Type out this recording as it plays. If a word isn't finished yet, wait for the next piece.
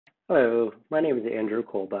Hello, my name is Andrew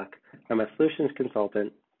Kolbuck. I'm a solutions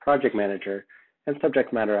consultant, project manager, and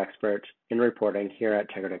subject matter expert in reporting here at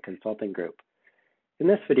Tegrita Consulting Group. In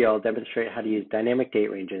this video, I'll demonstrate how to use dynamic date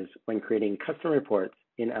ranges when creating custom reports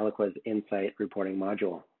in Eloqua's Insight reporting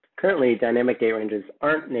module. Currently, dynamic date ranges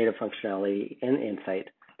aren't native functionality in Insight,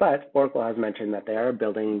 but Oracle has mentioned that they are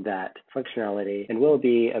building that functionality and will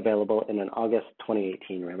be available in an August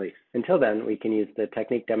 2018 release. Until then, we can use the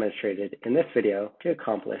technique demonstrated in this video to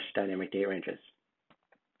accomplish dynamic date ranges.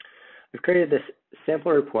 We've created this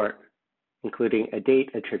sample report, including a date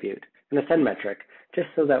attribute and a send metric, just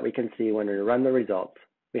so that we can see when we run the results,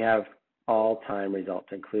 we have all time results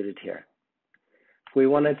included here. If we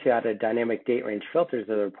wanted to add a dynamic date range filter to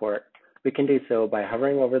the report, we can do so by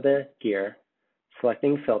hovering over the gear,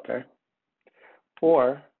 selecting filter,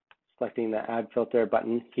 or selecting the add filter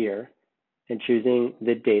button here and choosing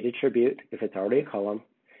the date attribute if it's already a column.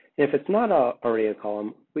 And if it's not already a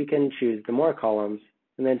column, we can choose the more columns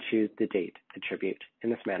and then choose the date attribute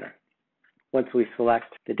in this manner. Once we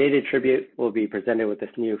select the date attribute, we'll be presented with this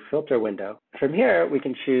new filter window. From here, we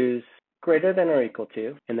can choose greater than or equal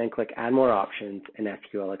to, and then click add more options in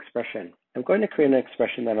SQL expression. I'm going to create an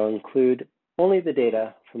expression that will include only the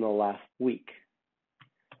data from the last week.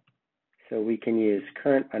 So we can use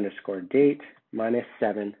current underscore date minus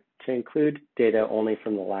 7 to include data only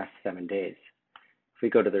from the last 7 days. If we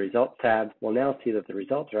go to the Results tab, we'll now see that the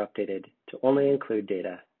results are updated to only include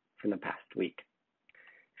data from the past week.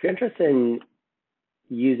 If you're interested in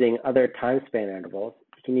using other time span intervals,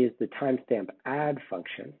 you can use the timestamp add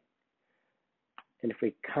function. And if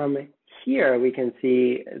we come here, we can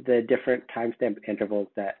see the different timestamp intervals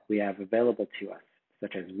that we have available to us,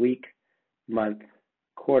 such as week, month,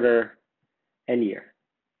 quarter, and year.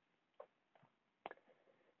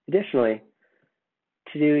 Additionally,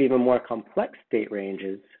 to do even more complex date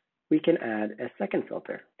ranges, we can add a second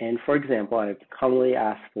filter. And for example, I've commonly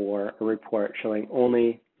asked for a report showing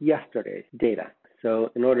only yesterday's data.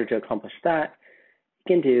 So in order to accomplish that,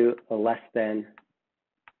 you can do a less than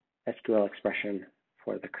SQL expression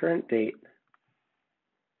for the current date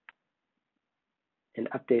and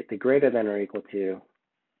update the greater than or equal to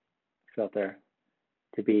filter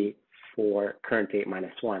to be for current date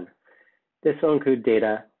minus 1. This will include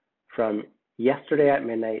data from yesterday at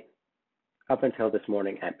midnight up until this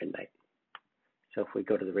morning at midnight. So if we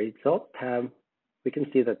go to the Results tab, we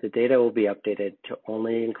can see that the data will be updated to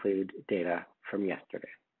only include data from yesterday.